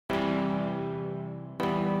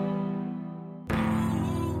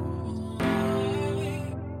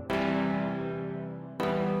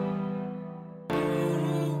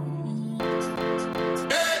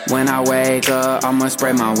When I wake up, I'ma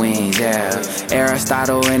spread my wings, yeah.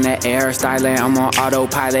 Aristotle in the air, styling, I'm on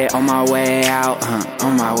autopilot, on my way out,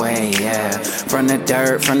 on my way, yeah. From the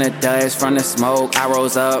dirt, from the dust, from the smoke, I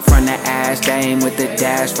rose up from the ash, Dame with the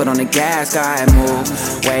dash, foot on the gas, gotta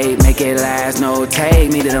move. Wait, make it last, no,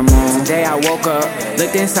 take me to the moon. Today I woke up,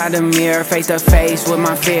 looked inside the mirror, face to face with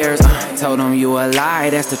my fears. Told them you a lie,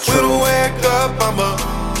 that's the truth. When I wake up, I'ma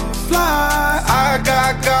fly. I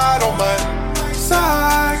got God on my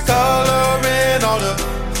side, coloring on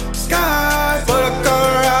the sky, but I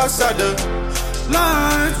color outside the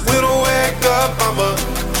lines. When I wake up, I'ma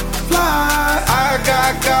fly. I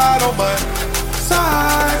got God on my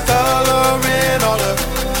side, coloring on the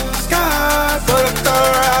sky, but I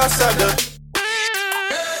color outside the.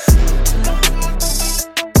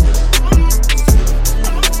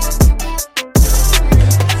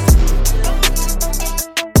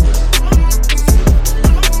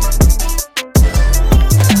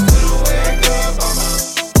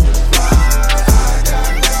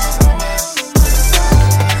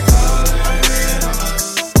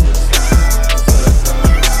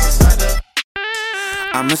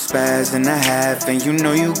 I'm a spaz and a half, and you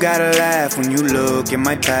know you gotta laugh when you look at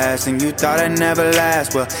my past, and you thought I'd never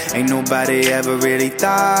last. Well, ain't nobody ever really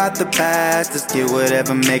thought the past is still would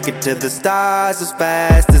ever make it to the stars as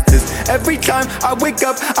fast as this. Every time I wake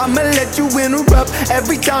up, I'ma let you interrupt.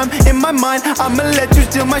 Every time in my mind, I'ma let you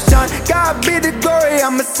steal my shine. God be the glory,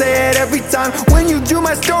 I'ma say it every time. When you drew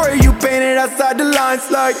my story, you painted outside the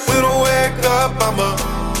lines like. When I wake up, I'ma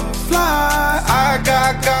fly. I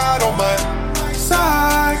got God on my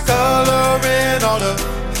side, coloring on the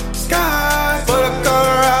sky, but I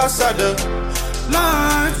color outside the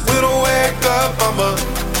lines. When I wake up, I'ma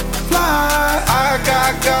fly. I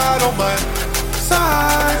got God on my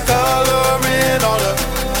side, coloring on the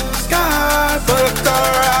sky, but I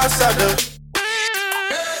color outside the